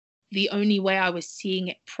the only way I was seeing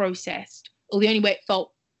it processed, or the only way it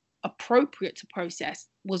felt appropriate to process,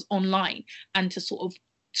 was online, and to sort of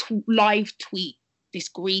live tweet this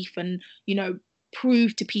grief and,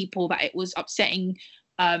 prove to people that it was upsetting,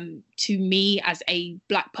 to me as a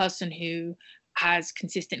Black person who has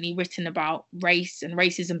consistently written about race and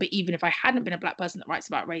racism. But even if I hadn't been a Black person that writes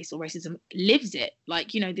about race or racism, lives it,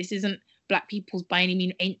 like, this isn't Black people's by any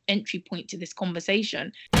means entry point to this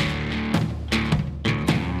conversation.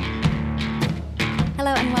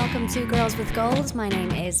 Hello and welcome to Girls with Gold. My name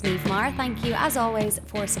is Niamh Maher. Thank you as always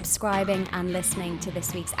for subscribing and listening to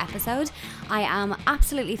this week's episode. I am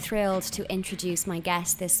absolutely thrilled to introduce my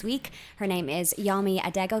guest this week. Her name is Yomi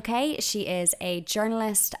Adegoke. She is a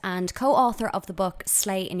journalist and co-author of the book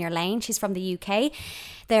Slay in Your Lane. She's from the UK.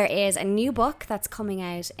 There is a new book that's coming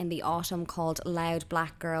out in the autumn called Loud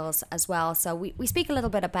Black Girls as well. So we speak a little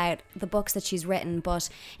bit about the books that she's written, but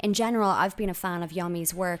in general, I've been a fan of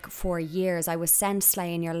Yomi's work for years. I was sent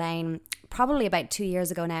Slay in Your Lane probably about 2 years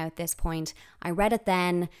ago now at this point. I read it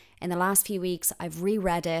then. In the last few weeks, I've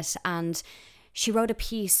reread it, and she wrote a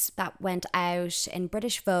piece that went out in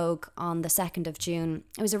British Vogue on the 2nd of June.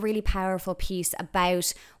 It was a really powerful piece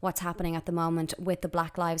about what's happening at the moment with the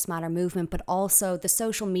Black Lives Matter movement, but also the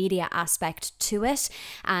social media aspect to it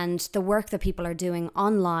and the work that people are doing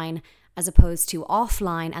online as opposed to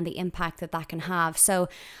offline and the impact that that can have. So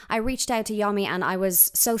I reached out to Yomi and I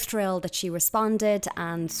was so thrilled that she responded,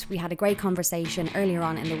 and we had a great conversation earlier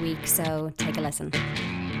on in the week. So take a listen.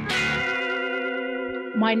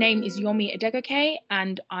 My name is Yomi Adegoke,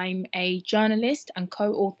 and I'm a journalist and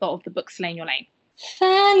co-author of the book Slay in Your Lane.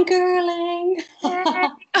 Fangirling.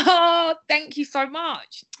 Oh, thank you so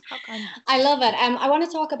much. How kind. I love it. I want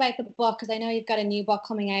to talk about the book because I know you've got a new book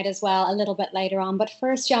coming out as well a little bit later on. But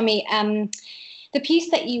first, Yomi, the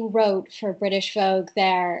piece that you wrote for British Vogue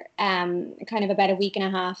there, kind of about a week and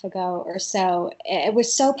a half ago or so, it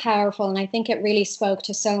was so powerful, and I think it really spoke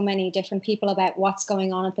to so many different people about what's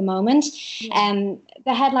going on at the moment.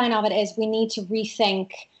 The headline of it is, "We need to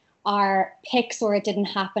rethink our pics or it didn't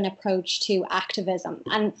happen approach to activism."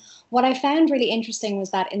 And what I found really interesting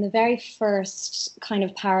was that in the very first kind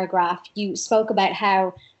of paragraph, you spoke about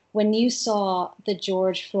how when you saw the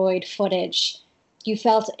George Floyd footage, you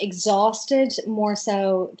felt exhausted more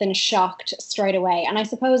so than shocked straight away. And I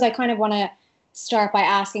suppose I kind of want to start by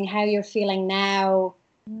asking how you're feeling now,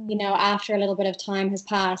 after a little bit of time has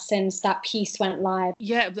passed since that piece went live.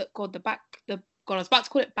 Yeah, I was about to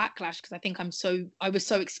call it backlash because I think I was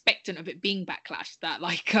so expectant of it being backlash that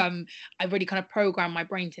I really kind of programmed my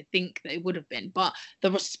brain to think that it would have been. But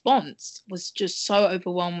the response was just so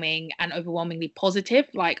overwhelming and overwhelmingly positive.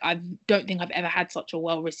 I don't think I've ever had such a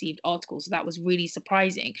well-received article. So that was really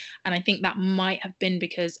surprising. And I think that might have been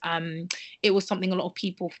because it was something a lot of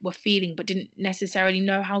people were feeling but didn't necessarily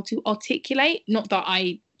know how to articulate. Not that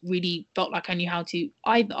I really felt like I knew how to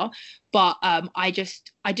either, but I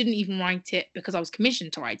didn't even write it because I was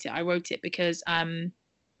commissioned to write it. I wrote it because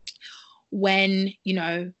when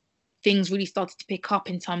things really started to pick up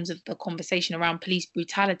in terms of the conversation around police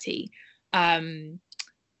brutality,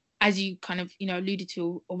 as you kind of alluded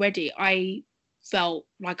to already, I felt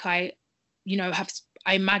like I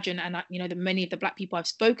imagine, and that many of the Black people I've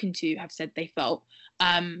spoken to have said they felt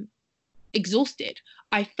exhausted.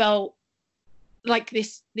 I felt like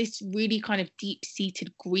this really kind of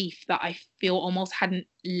deep-seated grief that I feel almost hadn't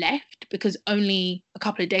left, because only a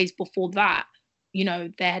couple of days before that,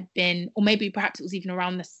 there had been, or maybe perhaps it was even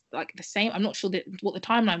around this, the same, I'm not sure what the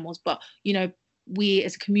timeline was, but we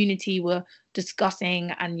as a community were discussing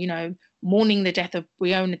and mourning the death of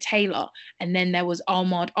Breonna Taylor, and then there was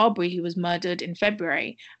Ahmaud Arbery, who was murdered in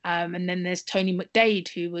February, and then there's Tony McDade,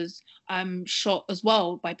 who was shot as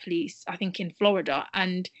well by police, I think in Florida,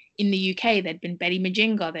 and in the UK there'd been Betty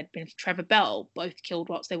Majinga, there'd been Trevor Bell, both killed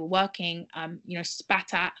whilst they were working,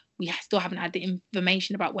 spat at. We still haven't had the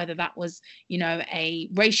information about whether that was a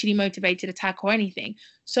racially motivated attack or anything.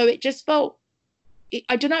 So it just felt,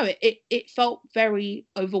 I don't know, it felt very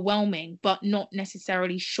overwhelming, but not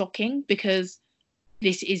necessarily shocking, because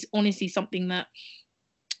this is honestly something that,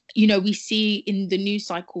 we see in the news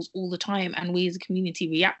cycles all the time, and we as a community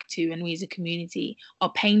react to, and we as a community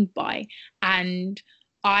are pained by. And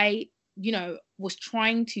I, was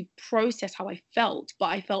trying to process how I felt, but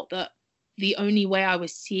I felt that the only way I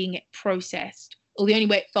was seeing it processed, or the only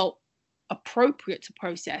way it felt appropriate to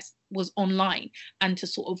process, was online, and to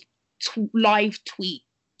sort of live tweet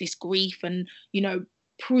this grief and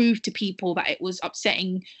prove to people that it was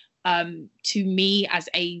upsetting, to me as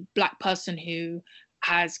a Black person who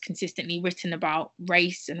has consistently written about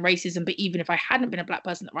race and racism. But even if I hadn't been a Black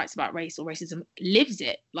person that writes about race or racism, lives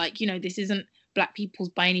it, this isn't Black people's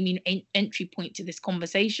by any means entry point to this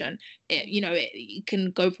conversation. It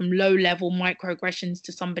can go from low level microaggressions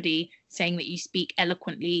to somebody saying that you speak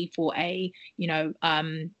eloquently for a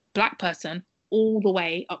Black person, all the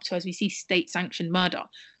way up to, as we see, state sanctioned murder.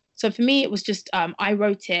 So for me, it was just I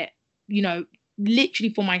wrote it,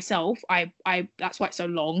 literally for myself. I that's why it's so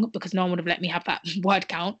long, because no one would have let me have that word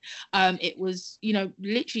count. It was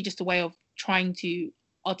literally just a way of trying to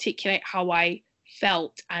articulate how I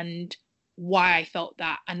felt and why I felt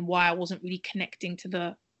that, and why I wasn't really connecting to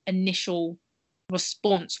the initial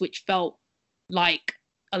response, which felt like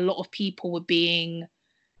a lot of people were being,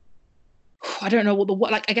 I don't know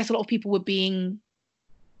I guess a lot of people were being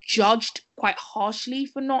judged quite harshly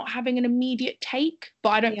for not having an immediate take. But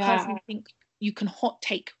I don't personally think you can hot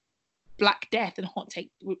take Black death and hot take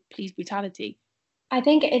police brutality. I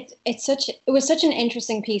think it was such an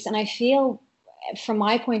interesting piece, and I feel, from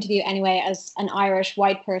my point of view anyway, as an Irish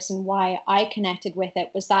white person, why I connected with it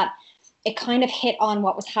was that it kind of hit on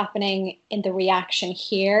what was happening in the reaction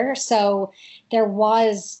here. So there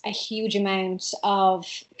was a huge amount of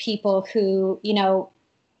people who,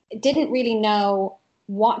 didn't really know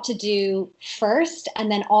what to do first,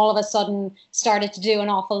 and then all of a sudden started to do an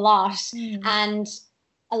awful lot. And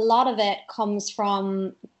a lot of it comes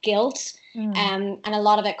from guilt, and a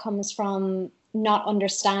lot of it comes from not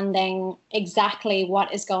understanding exactly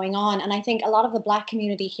what is going on. And I think a lot of the Black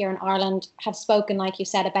community here in Ireland have spoken, like you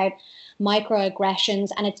said, about microaggressions,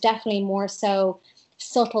 and it's definitely more so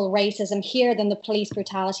subtle racism here than the police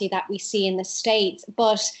brutality that we see in the States.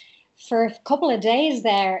 But for a couple of days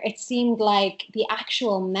there, it seemed like the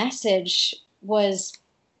actual message was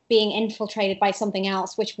being infiltrated by something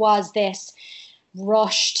else, which was this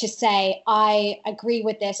rush to say, I agree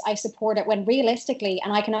with this, I support it, when realistically,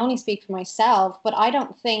 and I can only speak for myself, but I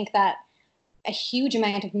don't think that a huge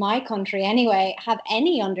amount of my country anyway have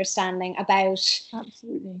any understanding about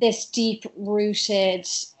this deep-rooted,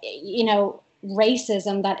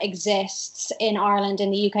 racism that exists in Ireland,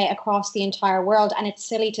 in the UK, across the entire world. And it's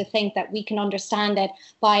silly to think that we can understand it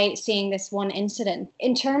by seeing this one incident.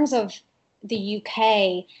 In terms of the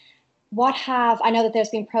UK, I know that there's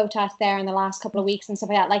been protests there in the last couple of weeks and stuff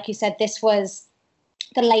like that. Like you said, this was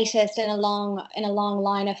the latest in a long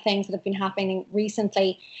line of things that have been happening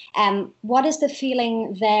recently. What is the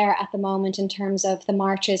feeling there at the moment in terms of the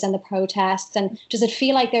marches and the protests? And does it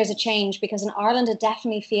feel like there's a change? Because in Ireland, it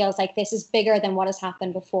definitely feels like this is bigger than what has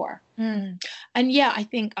happened before. And yeah, I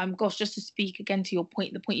think, just to speak again to your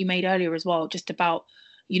point, the point you made earlier as well, just about,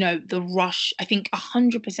 the rush. I think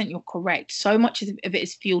 100% you're correct. So much of it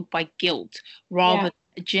is fueled by guilt rather than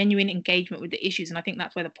a genuine engagement with the issues. And I think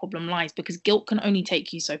that's where the problem lies, because guilt can only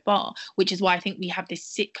take you so far, which is why I think we have this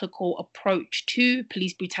cyclical approach to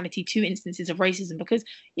police brutality, to instances of racism, because,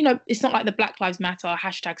 it's not like the Black Lives Matter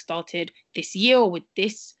hashtag started this year with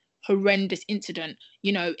this horrendous incident.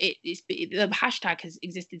 The hashtag has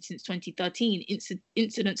existed since 2013.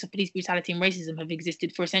 Incidents of police brutality and racism have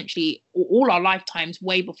existed for essentially all our lifetimes,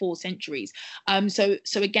 way before centuries. So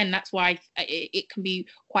again, that's why it can be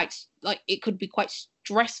quite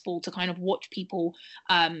stressful to kind of watch people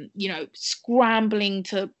scrambling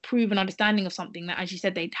to prove an understanding of something that, as you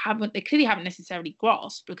said, they clearly haven't necessarily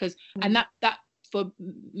grasped, because and that for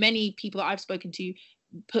many people that I've spoken to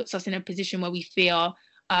puts us in a position where we fear,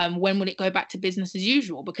 when will it go back to business as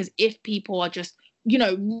usual? Because if people are just,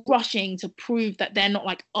 rushing to prove that they're not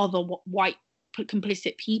like other white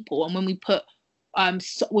complicit people, and when we put,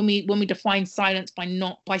 when we define silence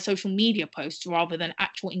by social media posts rather than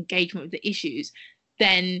actual engagement with the issues,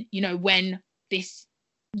 then, when this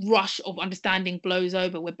rush of understanding blows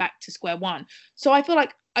over, we're back to square one. So I feel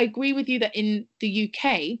like I agree with you that in the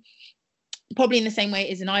UK, probably in the same way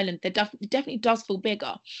as in Ireland, it definitely does feel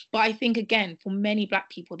bigger. But I think, again, for many Black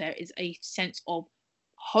people, there is a sense of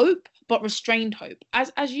hope, but restrained hope,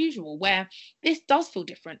 as usual, where this does feel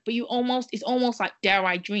different, but it's almost like, dare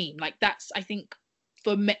I dream? Like, that's, I think,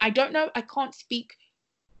 for me, I don't know, I can't speak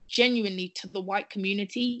genuinely to the white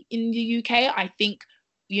community in the UK. I think,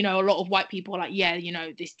 a lot of white people are like, yeah,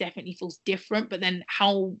 this definitely feels different, but then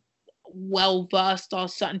how well versed are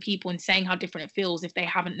certain people in saying how different it feels if they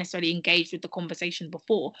haven't necessarily engaged with the conversation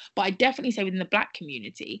before? But I definitely say within the Black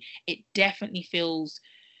community, it definitely feels,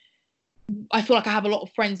 I feel like I have a lot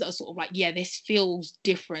of friends that are sort of like, yeah, this feels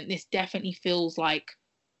different. This definitely feels like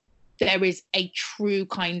there is a true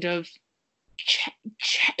kind of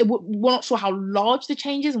we're not sure how large the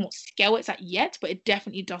change is and what scale it's at yet, but it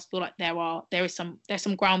definitely does feel like there's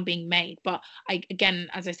some ground being made. But again,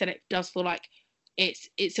 as I said, it does feel like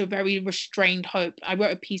it's a very restrained hope. I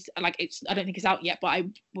wrote a piece, like, I don't think it's out yet, but I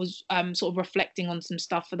was sort of reflecting on some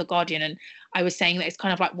stuff for The Guardian, and I was saying that it's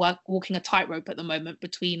kind of like walking a tightrope at the moment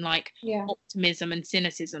between like optimism and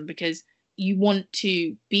cynicism, because you want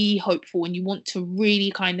to be hopeful and you want to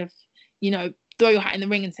really kind of, you know, throw your hat in the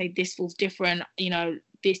ring and say this feels different, you know,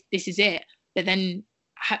 this is it. But then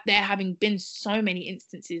there having been so many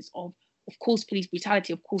instances of course, police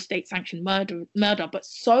brutality, of course, state-sanctioned murder, but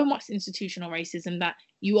so much institutional racism that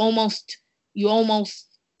you almost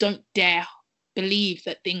don't dare believe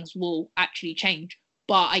that things will actually change.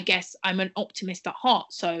 But I guess I'm an optimist at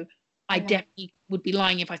heart, so I definitely would be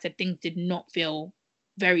lying if I said things did not feel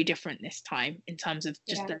very different this time in terms of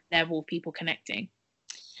just the level of people connecting.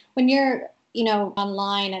 When you're, you know,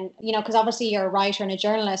 online and, you know, because obviously you're a writer and a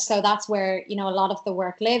journalist, so that's where, you know, a lot of the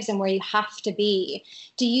work lives and where you have to be.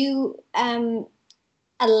 Do you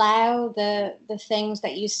allow the things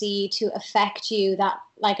that you see to affect you that,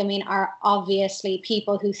 like, I mean, are obviously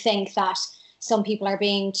people who think that some people are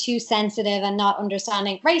being too sensitive and not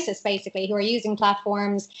understanding, racist basically, who are using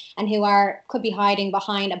platforms and who could be hiding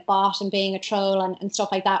behind a bot and being a troll and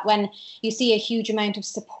stuff like that, when you see a huge amount of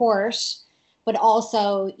support, but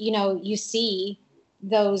also, you know, you see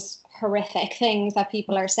those horrific things that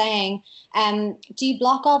people are saying. Do you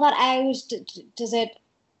block all that out?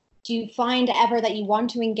 Do you find ever that you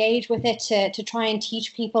want to engage with it to try and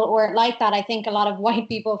teach people? Or like that, I think a lot of white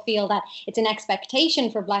people feel that it's an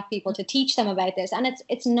expectation for Black people to teach them about this. And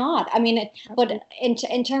it's not. I mean, but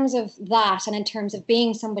in terms of that, and in terms of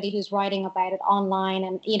being somebody who's writing about it online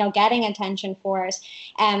and, you know, getting attention for it,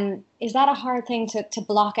 is that a hard thing to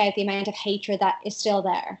block out the amount of hatred that is still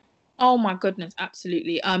there? Oh my goodness,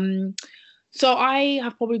 absolutely. So I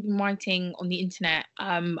have probably been writing on the internet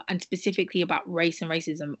and specifically about race and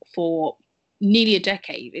racism for nearly a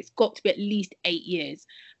decade. It's got to be at least 8 years.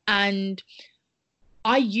 And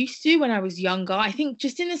I used to, when I was younger, I think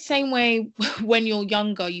just in the same way when you're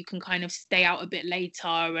younger, you can kind of stay out a bit later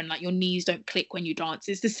and like your knees don't click when you dance.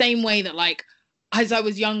 It's the same way that, like, as I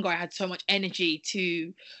was younger, I had so much energy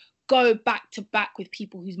to go back to back with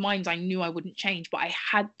people whose minds I knew I wouldn't change, but I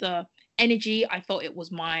had the energy. I felt it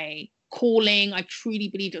was my calling. I truly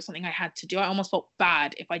believed it was something I had to do. I almost felt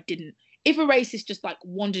bad if I didn't. If a racist just like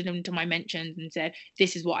wandered into my mentions and said,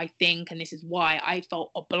 this is what I think and this is why, I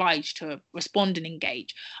felt obliged to respond and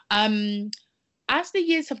engage. As the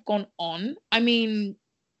years have gone on, I mean,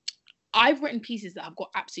 I've written pieces that have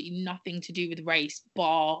got absolutely nothing to do with race,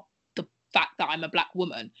 bar the fact that I'm a Black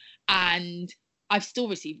woman, and I've still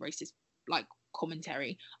received racist like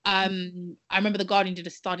commentary. I remember The Guardian did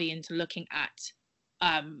a study into looking at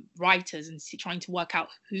writers and trying to work out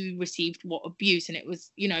who received what abuse, and it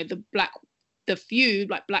was, you know, the few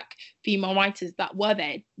like Black female writers that were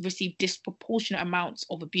there received disproportionate amounts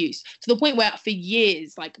of abuse, to the point where for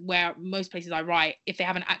years, like where most places I write, if they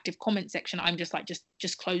have an active comment section, I'm just like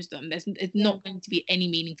just close them. It's not going to be any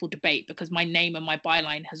meaningful debate because my name and my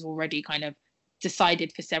byline has already kind of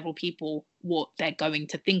decided for several people what they're going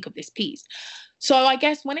to think of this piece. So I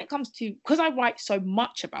guess when it comes to, because I write so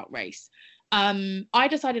much about race, I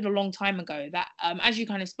decided a long time ago that, as you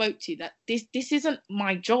kind of spoke to, that this isn't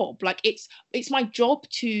my job. Like it's my job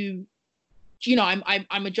to, you know,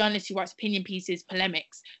 I'm a journalist who writes opinion pieces,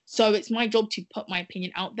 polemics. So it's my job to put my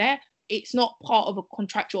opinion out there. It's not part of a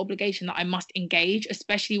contractual obligation that I must engage,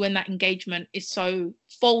 especially when that engagement is so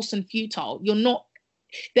false and futile. You're not.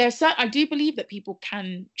 I do believe that people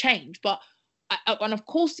can change, but and of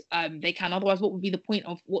course they can, otherwise what would be the point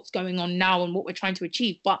of what's going on now and what we're trying to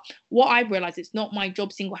achieve? But what I've realized, it's not my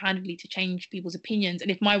job single-handedly to change people's opinions, and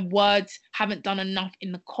if my words haven't done enough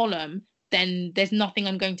in the column, then there's nothing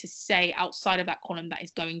I'm going to say outside of that column that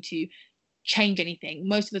is going to change anything.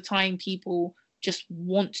 Most of the time people just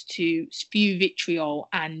want to spew vitriol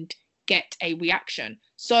and get a reaction.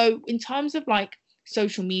 So in terms of like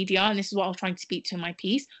social media, and this is what I was trying to speak to in my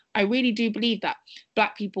piece, I really do believe that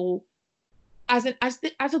Black people, as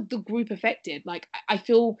the group affected, like I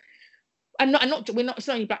feel, it's not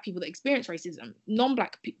only Black people that experience racism.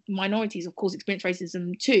 Non-Black minorities, of course, experience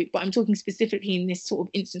racism too. But I'm talking specifically in this sort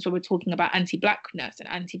of instance where we're talking about anti-Blackness and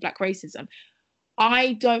anti-Black racism.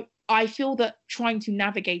 I feel that trying to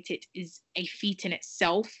navigate it is a feat in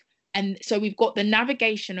itself, and so we've got the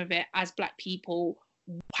navigation of it as Black people,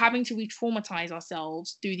 having to re-traumatize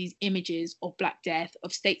ourselves through these images of Black death,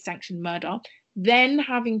 of state-sanctioned murder, then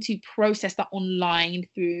having to process that online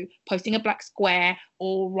through posting a Black square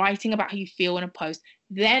or writing about how you feel in a post,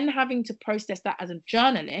 then having to process that as a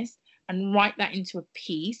journalist and write that into a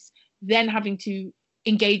piece, then having to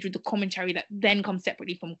engage with the commentary that then comes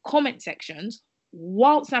separately from comment sections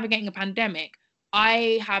whilst navigating a pandemic.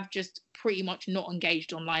 I have just pretty much not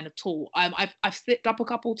engaged online at all. I've slipped up a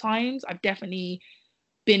couple times. I've definitely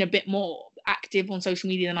been a bit more active on social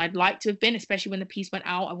media than I'd like to have been, especially when the piece went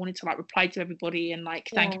out. I wanted to like reply to everybody and like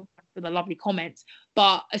thank you for the lovely comments.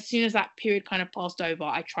 But as soon as that period kind of passed over,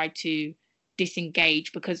 I tried to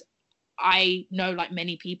disengage, because I know, like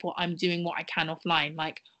many people, I'm doing what I can offline.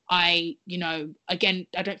 Like I, you know, again,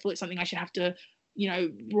 I don't feel it's something I should have to, you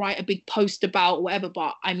know, write a big post about or whatever.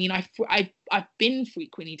 But I mean, I've been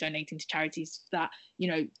frequently donating to charities that, you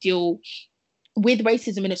know, deal with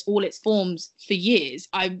racism in all its forms for years.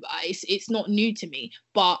 It's not new to me,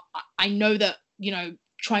 but I know that, you know,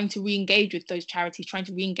 trying to re-engage with those charities, trying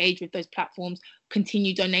to re-engage with those platforms,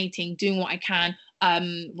 continue donating, doing what I can,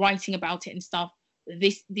 writing about it and stuff.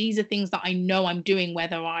 These are things that I know I'm doing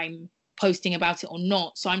whether I'm posting about it or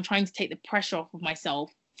not. So I'm trying to take the pressure off of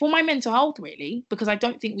myself for my mental health, really, because I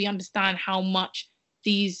don't think we understand how much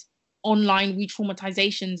these online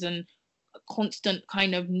re-traumatizations and constant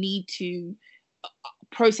kind of need to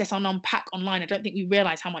process and unpack online, I don't think we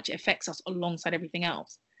realize how much it affects us alongside everything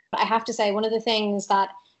else. I have to say, one of the things that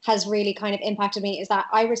has really kind of impacted me is that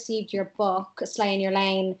I received your book, Slay in Your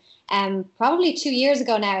Lane, probably 2 years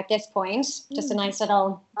ago now at this point. Just a nice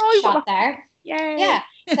little shot there. Yeah.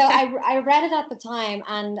 So I read it at the time,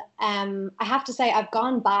 and I have to say I've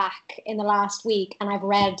gone back in the last week and I've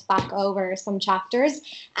read back over some chapters,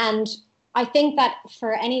 and I think that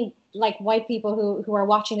for any like white people who are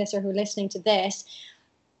watching this or who are listening to this,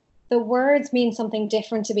 the words mean something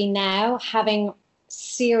different to me now, having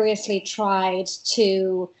seriously tried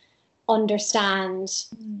to understand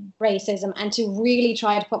racism and to really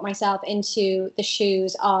try to put myself into the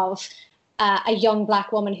shoes of a young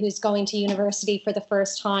Black woman who's going to university for the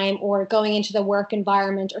first time or going into the work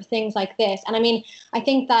environment or things like this. And I mean, I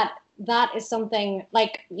think that is something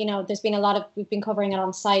like, you know, we've been covering it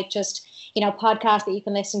on site, just, you know, podcasts that you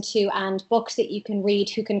can listen to and books that you can read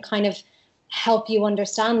who can kind of help you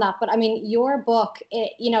understand that. But I mean, your book,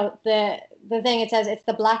 you know, the thing, it says it's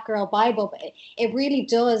the Black Girl Bible, but it really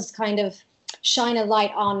does kind of shine a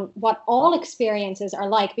light on what all experiences are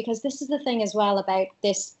like, because this is the thing as well about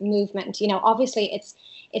this movement. You know, obviously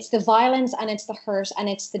it's the violence and it's the hurt and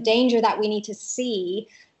it's the danger that we need to see,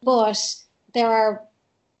 but there are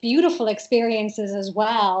beautiful experiences as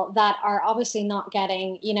well that are obviously not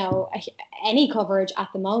getting, you know, any coverage at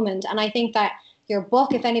the moment. And I think that your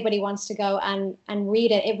book, if anybody wants to go and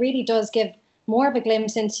read it, it really does give more of a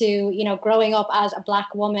glimpse into, you know, growing up as a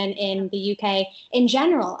Black woman in the UK in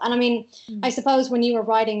general. And I mean, I suppose when you were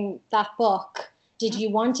writing that book, did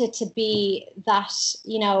you want it to be that,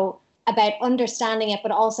 you know, about understanding it,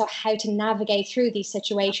 but also how to navigate through these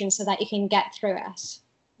situations so that you can get through it?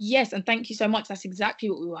 Yes, and thank you so much. That's exactly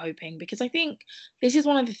what we were hoping, because I think this is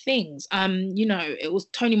one of the things, you know, it was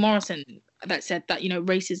Toni Morrison that said that, you know,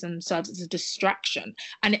 racism serves as a distraction.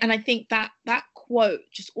 And I think that quote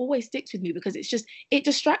just always sticks with me, because it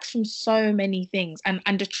distracts from so many things and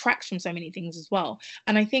detracts from so many things as well.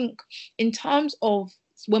 And I think in terms of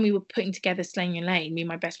when we were putting together Slay in Your Lane, me and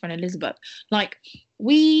my best friend Elizabeth, like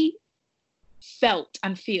we felt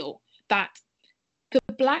and feel that the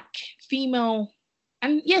Black female,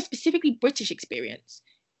 and yeah, specifically British experience,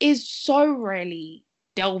 is so rarely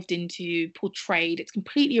delved into, portrayed. It's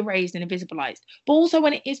completely erased and invisibilized. But also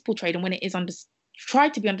when it is portrayed and when it is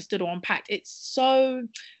tried to be understood or unpacked, it's so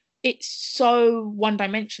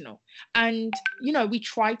one-dimensional. And, you know, we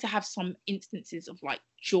try to have some instances of like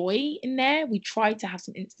joy in there. We try to have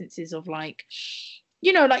some instances of like,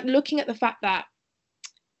 you know, like looking at the fact that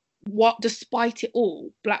despite it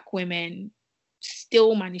all, Black women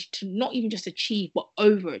still managed to not even just achieve but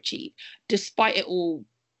overachieve. Despite it all,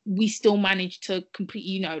 we still managed to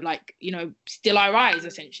completely, still our eyes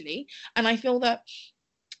essentially. And I feel that,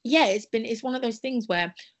 yeah, it's one of those things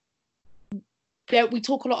where we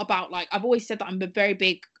talk a lot about, like, I've always said that I'm a very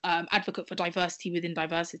big advocate for diversity within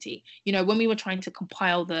diversity. You know, when we were trying to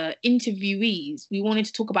compile the interviewees, we wanted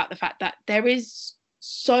to talk about the fact that there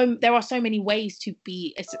are so many ways to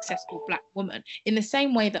be a successful Black woman, in the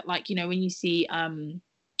same way that, like, you know, when you see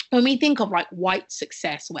when we think of like white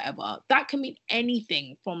success or whatever, that can mean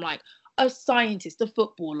anything from like a scientist, a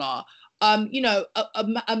footballer,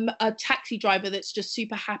 a taxi driver that's just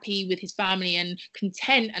super happy with his family and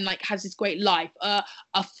content and like has this great life, a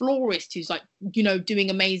florist who's like, you know, doing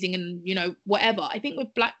amazing and, you know, whatever. I think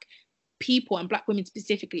with Black people and Black women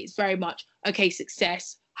specifically, it's very much, okay,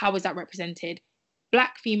 success, how is that represented?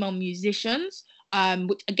 Black female musicians,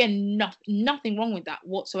 which again, nothing wrong with that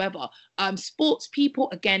whatsoever. Sports people,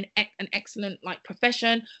 again, an excellent like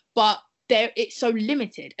profession, but it's so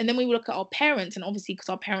limited. And then we look at our parents, and obviously because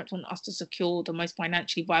our parents want us to secure the most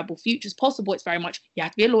financially viable futures possible, it's very much, you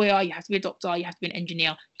have to be a lawyer, you have to be a doctor, you have to be an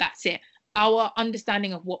engineer, that's it. Our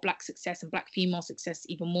understanding of what Black success and Black female success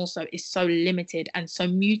even more so is so limited and so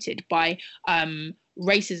muted by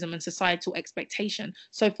racism and societal expectation.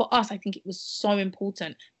 So for us, I think it was so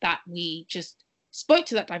important that we just spoke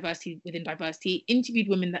to that diversity within diversity, interviewed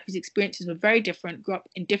women whose experiences were very different, grew up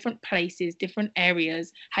in different places, different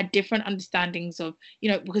areas, had different understandings of,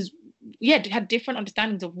 had different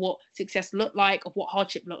understandings of what success looked like, of what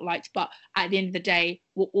hardship looked like. But at the end of the day,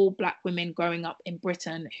 we're all Black women growing up in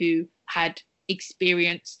Britain who had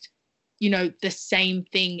experienced, the same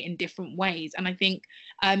thing in different ways. And I think,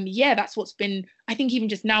 that's what's been, I think even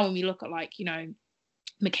just now when we look at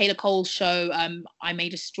Michaela Cole's show, I May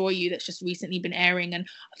Destroy You, that's just recently been airing. And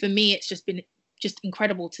for me, it's just been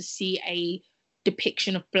incredible to see a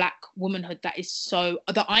depiction of Black womanhood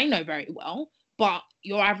that I know very well, but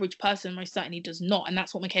your average person most certainly does not. And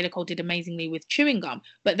that's what Michaela Cole did amazingly with Chewing Gum.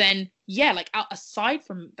 But then, aside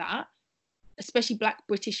from that, especially Black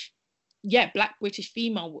British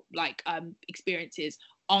female experiences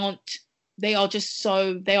they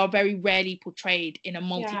are very rarely portrayed in a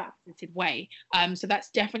multifaceted way. So that's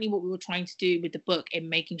definitely what we were trying to do with the book, in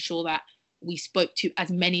making sure that we spoke to as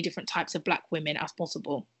many different types of Black women as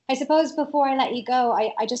possible. I suppose before I let you go,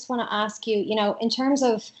 I just want to ask you, in terms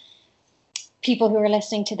of people who are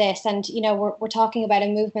listening to this, and, we're talking about a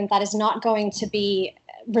movement that is not going to be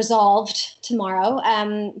resolved tomorrow.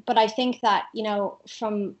 But I think that,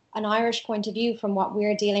 from an Irish point of view, from what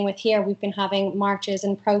we're dealing with here, we've been having marches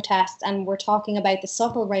and protests, and we're talking about the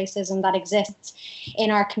subtle racism that exists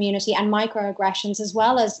in our community and microaggressions, as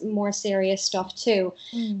well as more serious stuff too.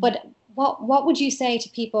 But what would you say to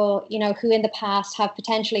people, who in the past have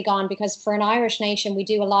potentially gone, because for an Irish nation, we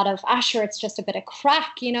do a lot of, sure, it's just a bit of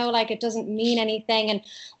crack, it doesn't mean anything. And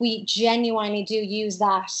we genuinely do use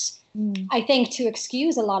that, I think, to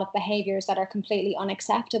excuse a lot of behaviors that are completely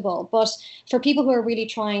unacceptable. But for people who are really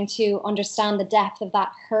trying to understand the depth of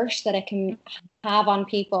that hurt that it can have on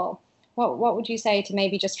people, what would you say to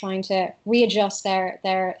maybe just trying to readjust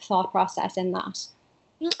their thought process in that?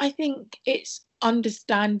 I think it's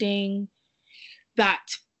understanding that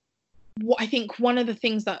I think one of the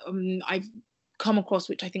things that I've come across,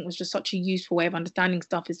 which I think was just such a useful way of understanding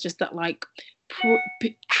stuff, is just that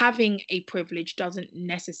having a privilege doesn't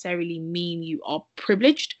necessarily mean you are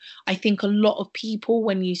privileged. I think a lot of people,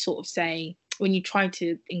 when you try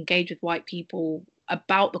to engage with white people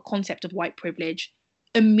about the concept of white privilege,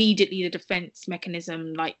 immediately the defense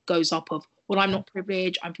mechanism goes up of, well, I'm not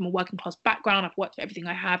privileged, I'm from a working class background, I've worked for everything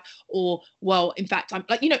I have, or, well, in fact, I'm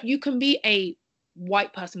you can be a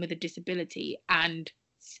white person with a disability and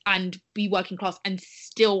be working class and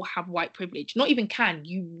still have white privilege. Not even can,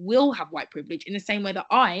 you will have white privilege, in the same way that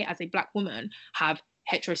I, as a Black woman, have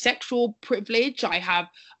heterosexual privilege. I have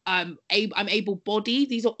I'm able-bodied.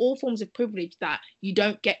 These are all forms of privilege that you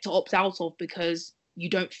don't get to opt out of because you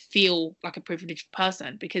don't feel like a privileged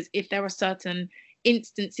person. Because if there are certain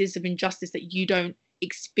instances of injustice that you don't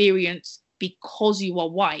experience because you are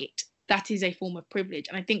white, that is a form of privilege.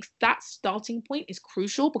 And I think that starting point is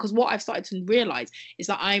crucial, because what I've started to realize is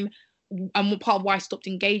that I'm part of why I stopped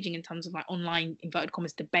engaging in terms of online inverted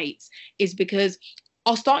commas debates, is because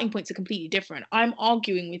our starting points are completely different. I'm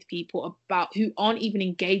arguing with people about who aren't even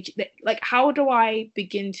engaged. How do I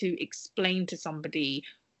begin to explain to somebody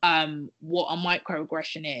what a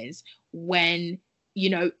microaggression is when,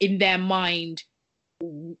 in their mind,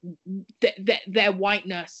 their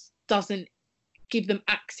whiteness doesn't give them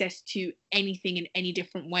access to anything in any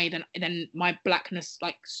different way than my Blackness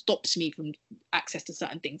stops me from access to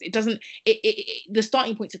certain things. It doesn't, the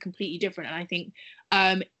starting points are completely different. And I think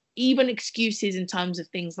even excuses in terms of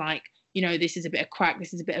things like, this is a bit of crack,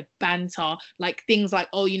 this is a bit of banter, things like,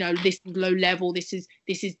 oh, this is low level, this is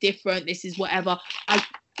different, this is whatever.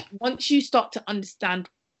 Once you start to understand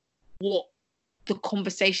what the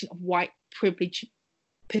conversation of white privilege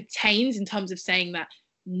pertains, in terms of saying that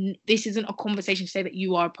this isn't a conversation to say that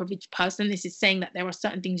you are a privileged person, this is saying that there are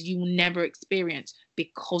certain things you will never experience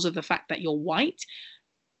because of the fact that you're white,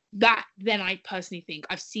 that then I personally think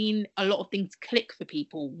I've seen a lot of things click for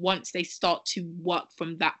people once they start to work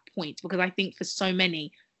from that point. Because I think for so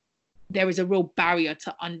many, there is a real barrier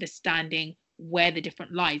to understanding where the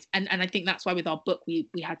different lies. And I think that's why with our book, we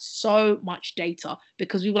had so much data,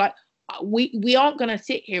 because we were like, we aren't going to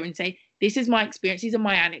sit here and say, this is my experience, these are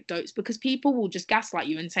my anecdotes, because people will just gaslight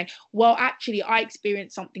you and say, well, actually, I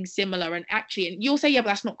experienced something similar. And you'll say, yeah, but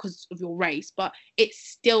that's not because of your race. But it's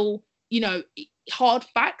still, hard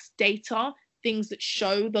facts, data, things that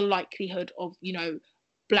show the likelihood of,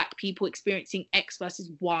 Black people experiencing X versus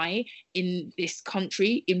Y in this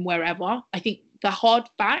country, in wherever. I think the hard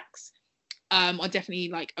facts are definitely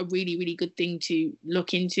like a really, really good thing to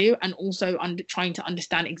look into, and also trying to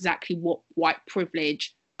understand exactly what white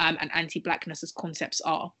privilege and anti-Blackness as concepts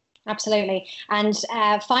are. Absolutely. And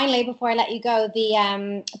finally, before I let you go,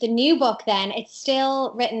 the new book then, it's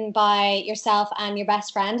still written by yourself and your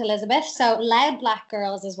best friend, Elizabeth. So Loud Black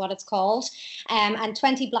Girls is what it's called. And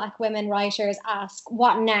 20 Black women writers ask,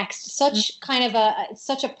 what next? Such kind of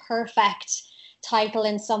such a perfect title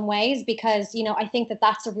in some ways, because, you know, I think that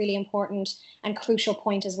that's a really important and crucial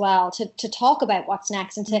point as well, to talk about what's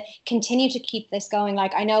next and to continue to keep this going.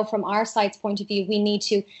 Like, I know from our site's point of view, we need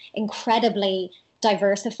to incredibly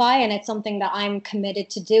diversify, and it's something that I'm committed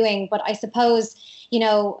to doing. But I suppose, you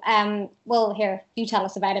know, well, here, you tell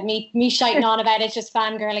us about it. Me shiting on about it, just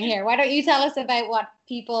fangirling here. Why don't you tell us about what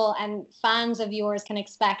people and fans of yours can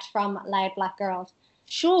expect from Loud Black Girls?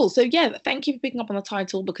 Sure. So yeah, thank you for picking up on the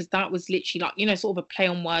title, because that was literally like, you know, sort of a play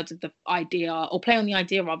on words of the idea, or play on the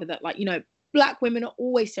idea rather, that like, you know, Black women are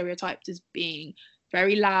always stereotyped as being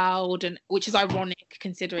very loud, and which is ironic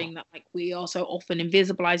considering that like we are so often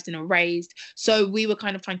invisibilized and erased. So we were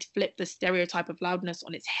kind of trying to flip the stereotype of loudness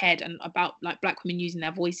on its head, and about like Black women using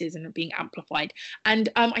their voices and being amplified. And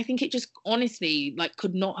I think it just honestly like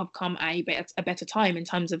could not have come a better time in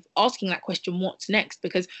terms of asking that question, what's next?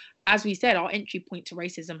 Because as we said, our entry point to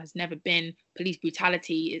racism has never been police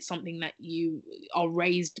brutality. It's something that you are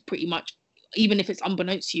raised pretty much, even if it's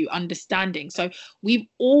unbeknownst to you, understanding. So we've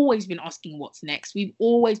always been asking what's next. We've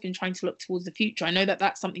always been trying to look towards the future. I know that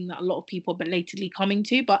that's something that a lot of people are belatedly coming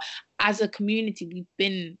to, but as a community, we've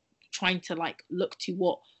been trying to like look to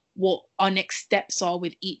what our next steps are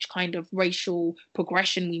with each kind of racial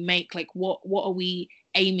progression we make. Like what are we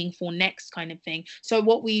aiming for next, kind of thing. So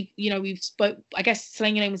what we've spoke, I guess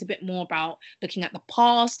Slaying Your Name was a bit more about looking at the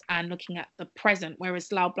past and looking at the present,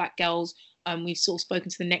 whereas Loud Black Girls, we've sort of spoken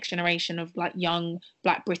to the next generation of like young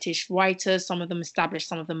Black British writers, some of them established,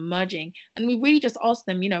 some of them emerging, and we really just asked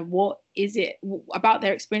them, you know, what is it about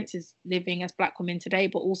their experiences living as Black women today,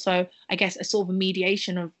 but also I guess a sort of a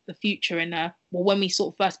mediation of the future. And well, when we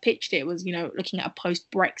sort of first pitched it, it was, you know, looking at a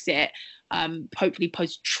post-Brexit, hopefully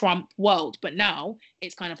post-Trump world, but now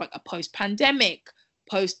it's kind of like a post-pandemic,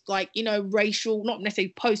 post, like, you know, racial, not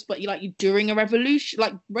necessarily post, but like you during a revolution,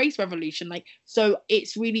 like race revolution, like, so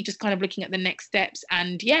it's really just kind of looking at the next steps.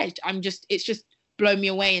 And yeah, it's just blown me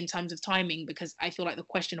away in terms of timing, because I feel like the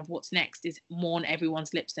question of what's next is more on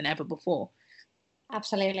everyone's lips than ever before.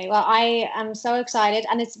 Absolutely. Well, I am so excited.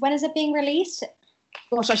 And when is it being released?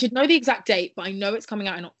 Gosh, I should know the exact date, but I know it's coming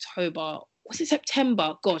out in October. Was it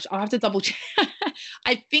September? Gosh, I'll have to double check.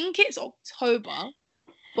 I think it's October,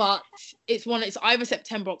 but it's either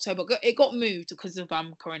September or October. It got moved because of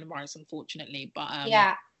coronavirus, unfortunately. But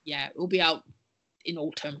yeah, it will be out in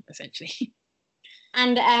autumn, essentially.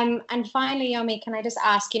 And finally, Yomi, can I just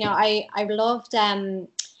ask, you know, I loved the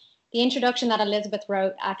introduction that Elizabeth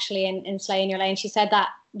wrote actually in Slay in Your Lane. She said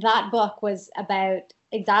that book was about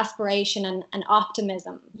exasperation and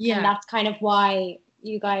optimism. Yeah. And that's kind of why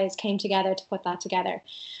you guys came together to put that together.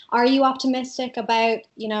 Are you optimistic about,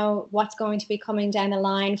 you know, what's going to be coming down the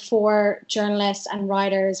line for journalists and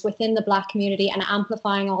writers within the Black community and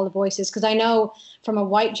amplifying all the voices? Because I know from a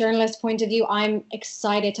white journalist point of view, I'm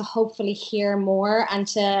excited to hopefully hear more and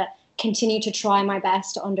to continue to try my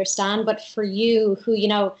best to understand. But for you, who, you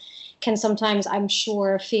know, can sometimes, I'm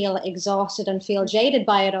sure, feel exhausted and feel jaded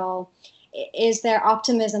by it all, is there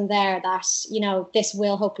optimism there that, you know, this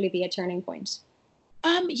will hopefully be a turning point?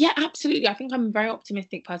 Yeah, absolutely. I think I'm a very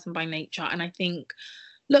optimistic person by nature. And I think,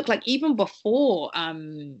 look, like even before,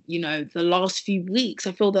 you know, the last few weeks,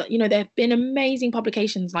 I feel that, you know, there have been amazing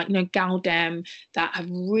publications like, you know, Galdem that have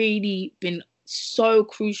really been so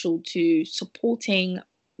crucial to supporting,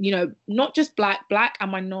 you know, not just Black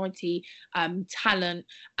and minority talent,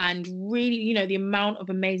 and really, you know, the amount of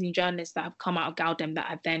amazing journalists that have come out of Galdem that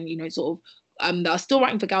have then, you know, sort of that are still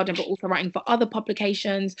writing for Galdem, but also writing for other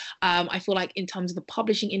publications. I feel like in terms of the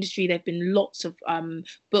publishing industry, there have been lots of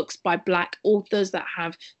books by Black authors that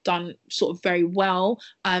have done sort of very well.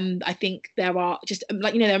 I think there are just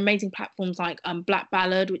like, you know, there are amazing platforms like Black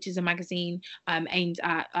Ballad, which is a magazine aimed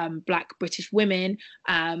at Black British women,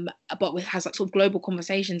 but has like sort of global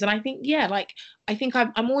conversations. And I think, yeah, like, I think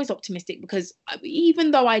I'm always optimistic, because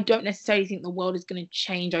even though I don't necessarily think the world is going to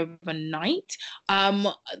change overnight,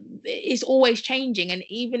 it's always changing. And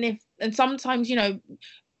even if, and sometimes, you know,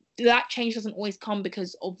 that change doesn't always come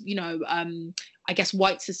because of, you know, I guess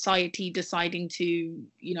white society deciding to,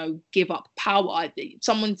 you know, give up power.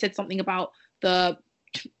 Someone said something about the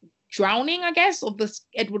drowning, I guess, of the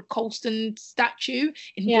Edward Colston statue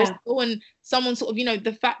in Bristol, and someone sort of, you know,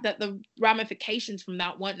 the fact that the ramifications from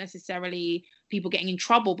that weren't necessarily people getting in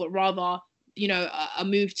trouble, but rather, you know, a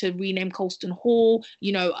move to rename Colston Hall,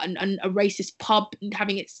 you know, and a racist pub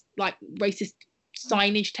having its like racist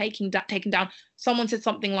signage taken down. Someone said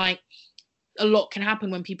something like, a lot can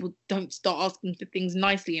happen when people don't start asking for things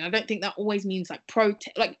nicely, and I don't think that always means like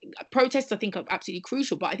protests I think are absolutely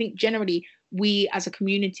crucial, but I think generally we as a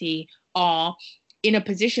community are in a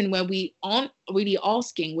position where we aren't really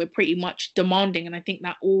asking, we're pretty much demanding, and I think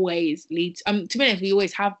that always leads to be honest, we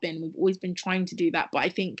always have been, we've always been trying to do that, but I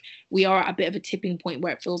think we are at a bit of a tipping point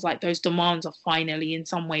where it feels like those demands are finally in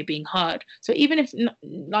some way being heard. So even if,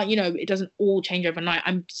 like, you know, it doesn't all change overnight,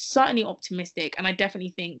 I'm certainly optimistic, and I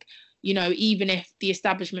definitely think, you know, even if the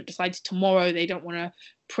establishment decides tomorrow they don't want to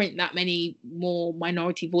print that many more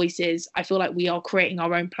minority voices, I feel like we are creating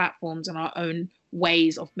our own platforms and our own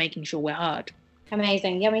ways of making sure we're heard.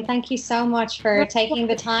 Amazing. Yemi, thank you so much for taking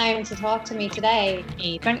the time to talk to me today.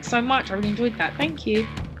 Thanks so much. I really enjoyed that. Thank you.